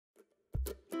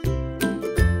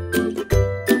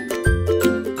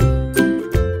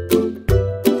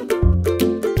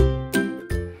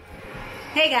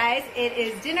guys, it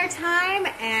is dinner time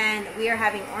and we are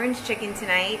having orange chicken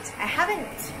tonight. I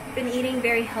haven't been eating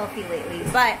very healthy lately,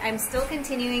 but I'm still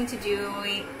continuing to do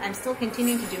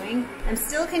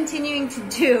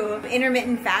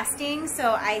intermittent fasting.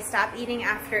 So I stop eating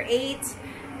after 8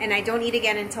 and I don't eat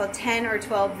again until 10 or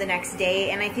 12 the next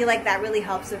day. And I feel like that really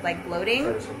helps with like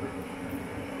bloating.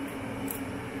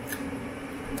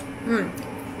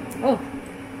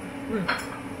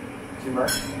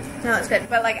 No, it's good.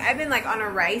 But like I've been like on a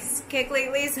rice kick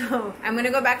lately, so I'm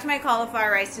gonna go back to my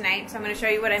cauliflower rice tonight. So I'm gonna show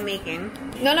you what I'm making.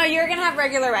 No, you're gonna have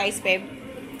regular rice, babe.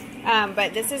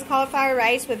 But this is cauliflower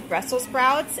rice with Brussels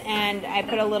sprouts, and I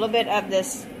put a little bit of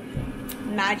this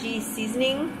Maggi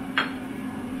seasoning,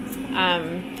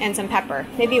 and some pepper.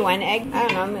 Maybe 1 egg. I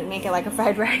don't know. I'm gonna make it like a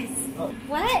fried rice. Oh.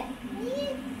 What?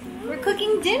 We're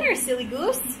cooking dinner, silly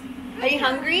goose. Are you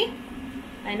hungry?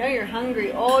 I know you're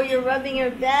hungry. Oh, you're rubbing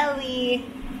your belly.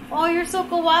 Oh, you're so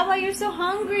kawawa. You're so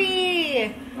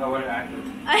hungry. Oh, what an actor.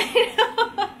 I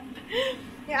know.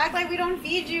 You act like we don't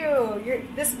feed you.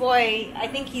 This boy, I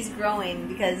think he's growing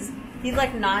because he's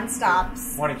like non-stop.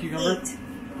 Want a cucumber? Eat.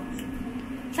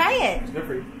 Try it. It's good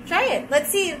for you. Try it. Let's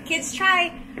see. Kids,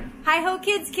 try. Hi-ho,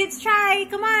 kids. Kids, try.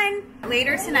 Come on.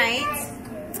 Later tonight,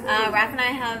 Raph and I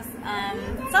have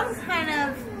some kind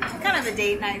of a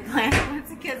date night plan once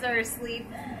the kids are asleep.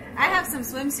 I have some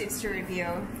swimsuits to review,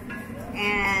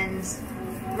 and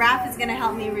Raph is going to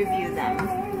help me review them.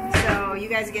 So you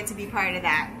guys get to be part of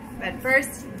that. But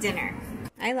first, dinner.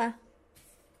 Aila,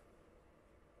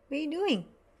 what are you doing?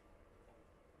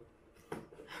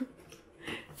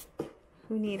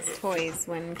 Who needs toys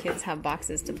when kids have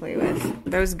boxes to play with?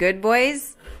 Those good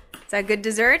boys? Is that good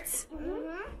desserts?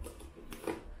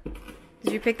 Mm-hmm.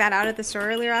 Did you pick that out at the store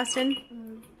earlier, Austin? Mm-hmm.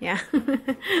 Yeah.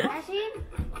 Actually,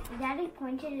 Daddy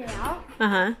pointed it out.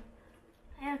 Uh-huh.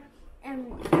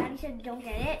 And Daddy said, don't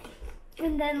get it.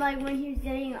 And then, like, when he was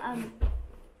getting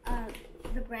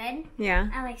the bread, yeah,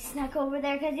 I, like, snuck over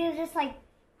there because he was just, like,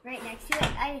 right next to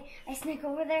it. I snuck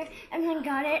over there and then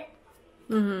got it.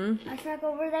 Mm-hmm. I snuck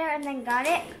over there and then got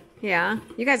it. Yeah.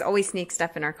 You guys always sneak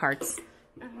stuff in our carts.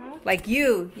 Uh-huh. Like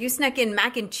you snuck in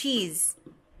mac and cheese.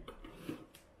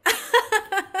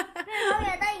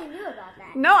 I thought you knew about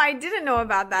that. No, I didn't know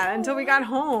about that until we got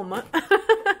home.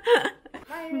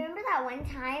 I remember that one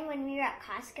time when we were at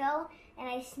Costco and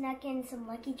I snuck in some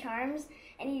Lucky Charms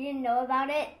and you didn't know about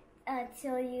it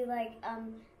till we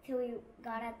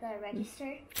got at the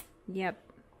register. Yep.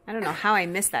 I don't know how I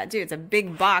missed that, dude. It's a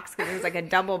big box because it was like a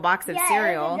double box of cereal. Yeah,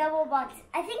 it was a double box.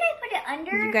 I think I put it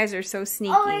under. You guys are so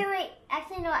sneaky. Oh, wait.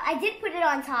 Actually, no. I did put it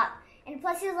on top. And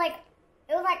plus, it was like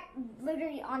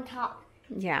literally on top.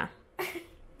 Yeah.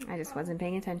 I just wasn't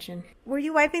paying attention. Were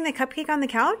you wiping the cupcake on the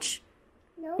couch?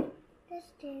 No. This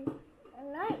dude. I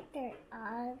like the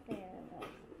other.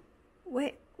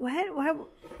 Wait, what? What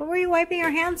were you wiping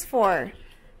your hands for?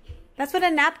 That's what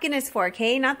a napkin is for,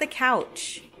 okay? Not the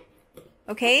couch.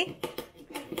 Okay?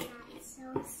 That's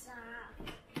so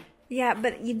soft. Yeah,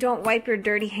 but you don't wipe your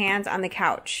dirty hands on the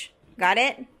couch. Got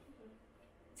it?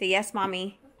 Say yes,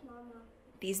 Mommy. Mama.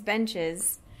 These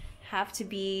benches have to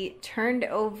be turned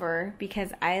over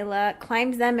because Aila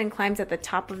climbs them and climbs at the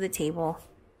top of the table.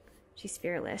 She's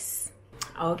fearless.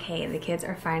 Okay, the kids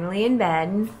are finally in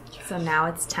bed, so now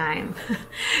it's time.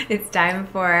 It's time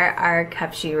for our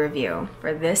Cupshe review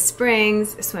for this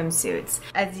spring's swimsuits.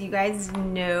 As you guys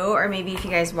know, or maybe if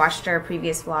you guys watched our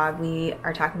previous vlog, we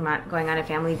are talking about going on a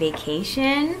family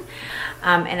vacation.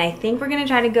 And I think we're gonna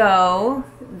try to go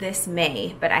this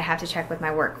May, but I have to check with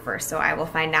my work first, so I will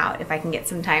find out if I can get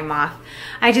some time off.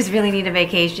 I just really need a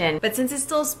vacation. But since it's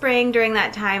still spring during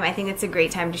that time, I think it's a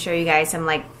great time to show you guys some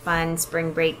like fun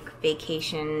spring break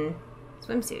vacation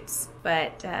swimsuits.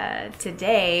 But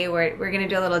today we're gonna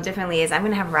do a little differently. Is I'm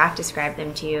gonna have Raph describe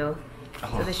them to you.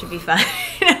 Oh. So this should be fun.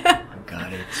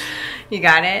 Got it. You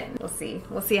got it?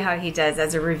 We'll see how he does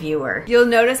as a reviewer. You'll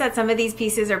notice that some of these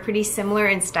pieces are pretty similar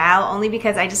in style, only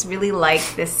because I just really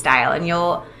like this style, and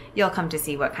you'll come to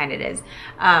see what kind it is.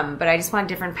 But I just want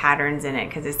different patterns in it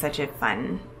because it's just a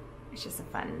fun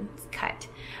cut.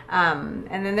 And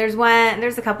then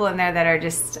there's a couple in there that are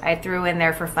just, I threw in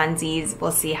there for funsies.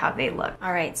 We'll see how they look.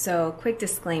 All right, so quick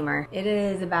disclaimer. It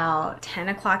is about 10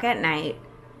 o'clock at night,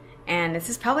 and this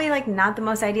is probably like not the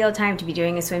most ideal time to be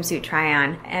doing a swimsuit try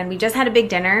on. And we just had a big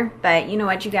dinner, but you know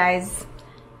what, you guys,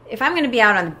 if I'm gonna be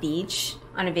out on the beach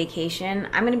on a vacation,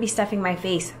 I'm gonna be stuffing my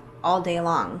face all day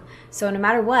long. So no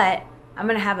matter what, I'm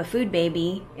gonna have a food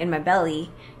baby in my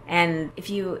belly. And if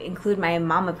you include my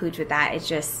mama pooch with that,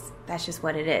 that's just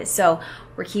what it is. So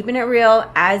we're keeping it real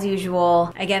as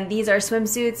usual. Again, these are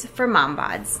swimsuits for mom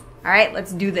bods. All right,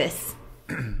 let's do this.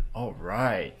 All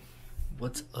right.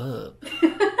 What's up?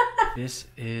 This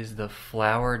is the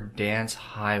flower dance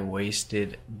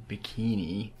high-waisted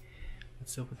bikini.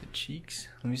 What's up with the cheeks?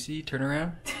 Let me see. Turn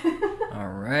around. All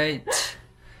right.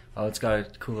 Oh, it's got a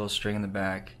cool little string in the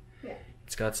back. Yeah.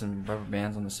 It's got some rubber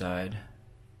bands on the side.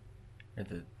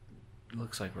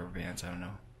 Looks like rubber bands. I don't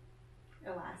know.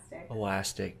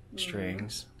 Elastic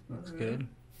strings. Looks good.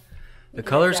 The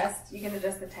colors. You can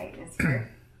adjust the tightness here.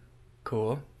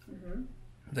 Cool.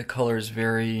 The color is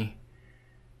very.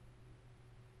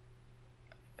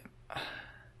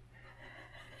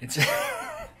 It's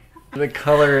the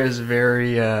color is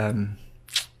very I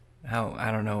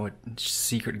don't know,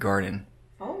 secret garden.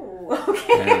 Oh,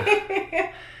 okay.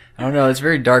 Yeah. I don't know, it's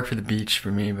very dark for the beach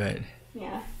for me, but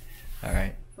yeah. All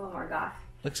right. It's a little more goth.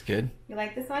 Looks good. You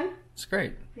like this one? It's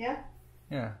great. Yeah.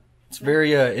 Yeah. It's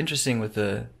very interesting with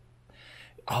the.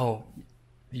 Oh,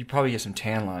 you probably get some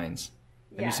tan lines.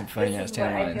 Maybe some funny ass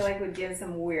tan lines. I feel like would give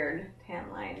some weird tan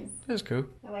lines. That's cool.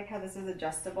 I like how this is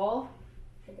adjustable.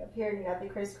 Like up here, you got the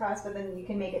crisscross, but then you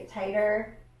can make it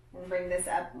tighter and bring this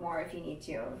up more if you need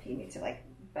to. If you need to like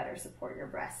better support your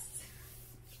breasts.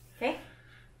 Okay.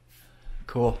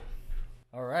 Cool.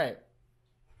 All right.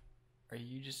 Are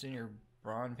you just in your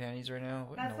bra and panties right now?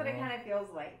 That's what it kind of feels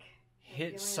like.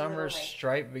 Hit summer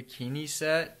striped bikini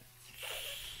set.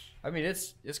 I mean,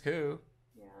 it's cool.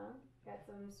 Yeah. Got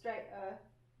some stripe.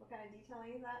 What kind of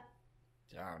detailing is that?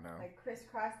 I don't know. Like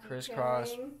crisscross.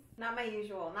 Crisscross. Not my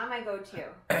usual. Not my go-to.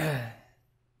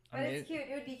 But it's cute.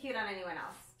 It would be cute on anyone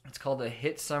else. It's called the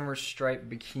Hit Summer Striped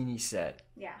Bikini Set.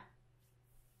 Yeah.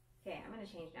 Okay, I'm gonna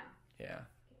change now. Yeah.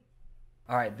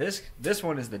 All right. This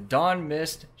one is the Dawn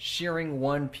Mist Shearing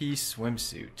One Piece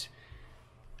Swimsuit.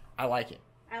 I like it.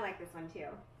 I like this one too.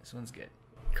 This one's good.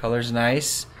 Color's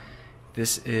nice.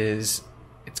 It's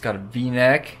got a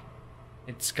V-neck.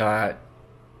 It's got.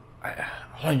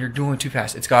 Hold on, you're doing too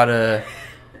fast. It's got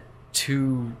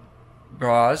two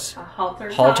bras. A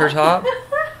halter top.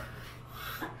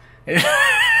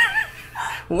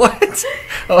 What?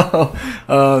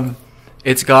 Oh,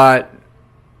 it's got.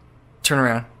 Turn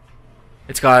around.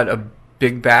 It's got a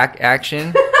big back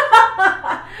action.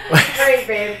 Great,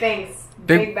 babe. Thanks.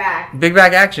 Big back. Big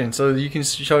back action, so you can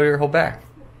show your whole back.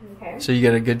 Okay. So you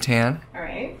get a good tan. All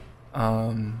right.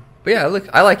 But yeah, look,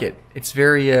 I like it. It's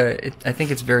very. I think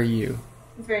it's very you.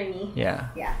 It's very me. Yeah.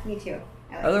 Yeah, me too.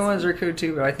 I like Other ones are cool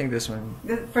too, but I think this one.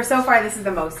 For so far, this is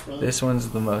the most me. This one's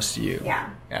the most you. Yeah.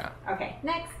 Yeah. Okay.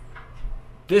 Next.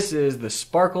 This is the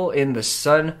Sparkle in the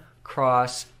Sun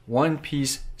Cross One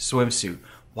Piece Swimsuit.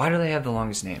 Why do they have the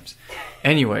longest names?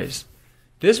 Anyways,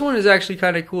 this one is actually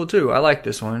kind of cool too. I like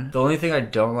this one. The only thing I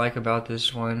don't like about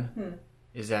this one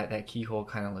is that keyhole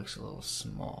kind of looks a little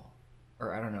small,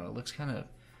 or I don't know. It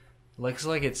looks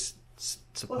like it's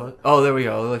supposed. Oh, there we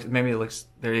go. Maybe it looks.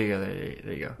 There you go.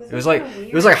 There you go. It was like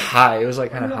high. It was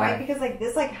like kind of high. Because like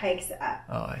this like hikes up.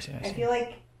 Oh, I see. I feel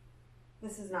like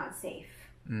this is not safe.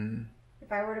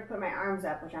 If I were to put my arms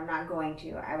up, which I'm not going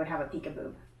to, I would have a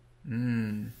peekaboo.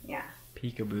 Yeah.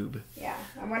 Peekaboo. Yeah.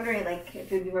 I'm wondering like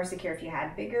if it would be more secure if you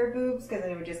had bigger boobs, because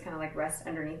then it would just kind of like rest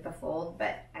underneath the fold.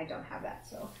 But I don't have that,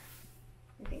 so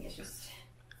I think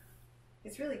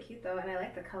it's really cute though, and I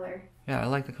like the color. Yeah, I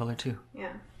like the color too.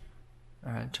 Yeah.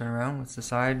 All right, turn around. What's the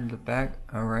side and the back?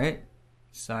 All right.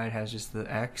 Side has just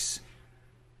the X.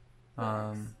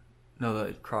 No,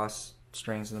 the cross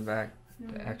strings in the back.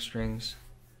 The X strings.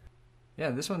 Yeah,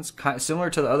 this one's kind of similar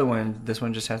to the other one. This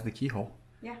one just has the keyhole.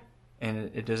 Yeah.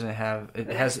 And it doesn't have. It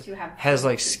has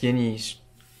like skinny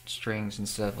strings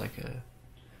instead of like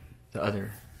the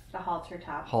other. The halter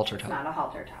top. It's not a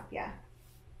halter top. Yeah.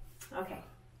 Okay.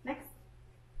 Next.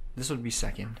 This would be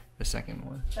second. The second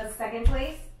one. That's second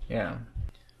place. Yeah.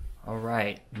 All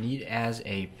right. Neat as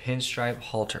a pinstripe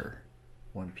halter,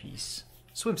 one piece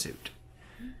swimsuit.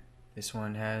 This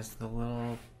one has the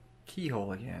little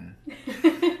keyhole again.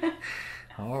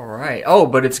 All right. Oh,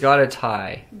 but it's got a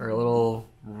tie or a little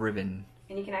ribbon.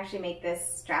 And you can actually make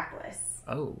this strapless.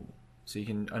 Oh, so you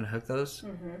can unhook those?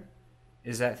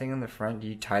 Is that thing on the front, do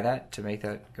you tie that to make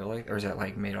that go like, or is that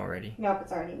like made already? Nope,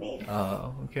 it's already made.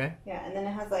 Oh, okay. Yeah, and then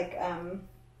it has like,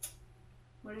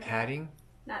 what is padding?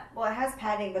 Well, it has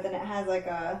padding, but then it has like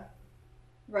a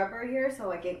rubber here, so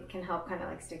like it can help kind of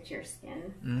like stick to your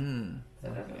skin. So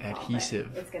it doesn't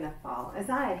adhesive. Fall, it's gonna fall. It's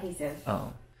not adhesive.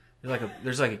 Oh,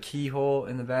 there's like a keyhole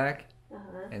in the back,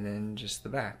 and then just the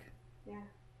back. Yeah.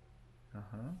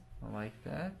 I like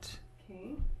that.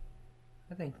 Okay.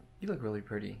 I think you look really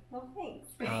pretty. Well, thanks.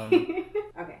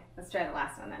 Okay, let's try the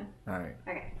last one then. All right.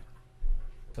 Okay.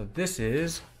 So this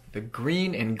is the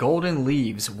Green and Golden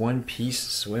Leaves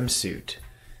one-piece swimsuit.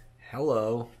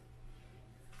 Hello.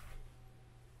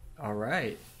 All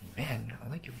right. Man, I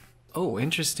like your... Oh,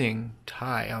 interesting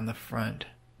tie on the front.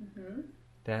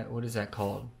 What is that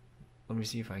called? Let me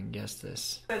see if I can guess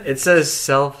this. It says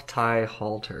self-tie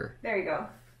halter. There you go.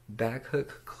 Back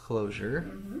hook closure.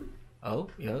 Oh,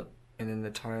 yep. And then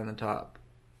the tie on the top.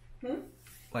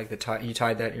 Like the tie, you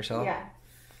tied that yourself? Yeah.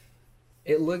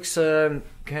 It looks kind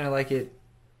of like it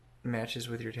matches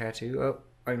with your tattoo.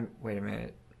 Oh, wait a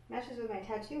minute. Matches with my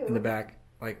tattoo. In the back,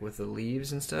 like with the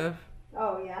leaves and stuff.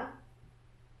 Oh, yeah.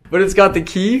 But it's got the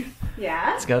key.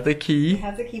 Yeah. It's got the key. It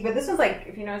has a key, but this one's like,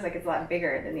 if you notice, like it's a lot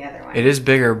bigger than the other one. It is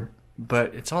bigger,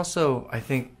 but it's also, I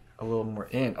think, a little more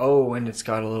in. Oh, and it's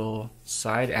got a little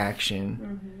side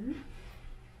action.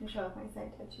 Let me show off my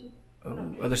side tattoo.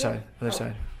 Oh, other side. Other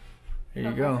side. There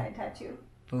you go. Side tattoo.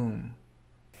 Boom.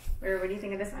 What do you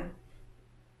think of this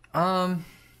one?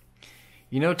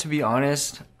 You know, to be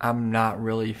honest, I'm not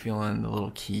really feeling the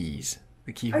little keys.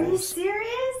 The keyholes. Are you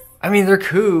serious? I mean, they're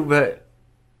cool, but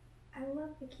I love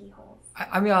the keyholes.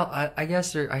 I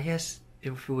guess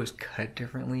if it was cut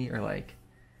differently or like...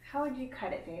 How would you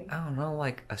cut it, babe? I don't know,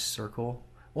 like a circle.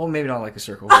 Well, maybe not like a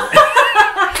circle. But...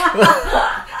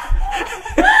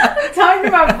 Talking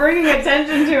about bringing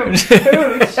attention to a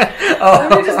pooch. Let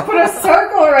me just put a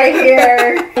circle right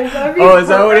here. Is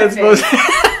that what it's supposed to be?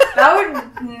 That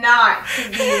would not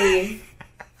be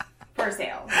for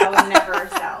sale. That would never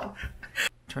sell.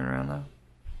 Turn around though.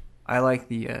 I like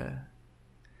the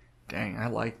dang, I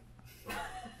like...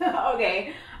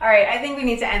 Okay. Alright, I think we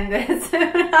need to end this.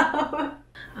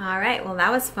 Alright, well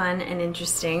that was fun and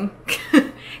interesting.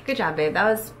 Good job, babe. That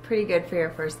was pretty good for your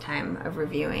first time of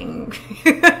reviewing.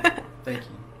 Thank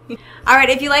you. Alright,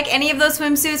 if you like any of those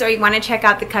swimsuits or you want to check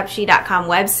out the Cupshe.com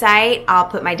website, I'll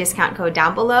put my discount code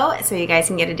down below so you guys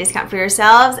can get a discount for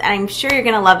yourselves. And I'm sure you're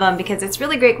going to love them because it's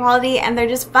really great quality and they're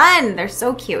just fun. They're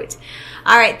so cute.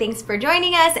 Alright, thanks for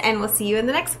joining us and we'll see you in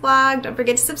the next vlog. Don't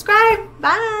forget to subscribe.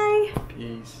 Bye!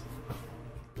 Peace.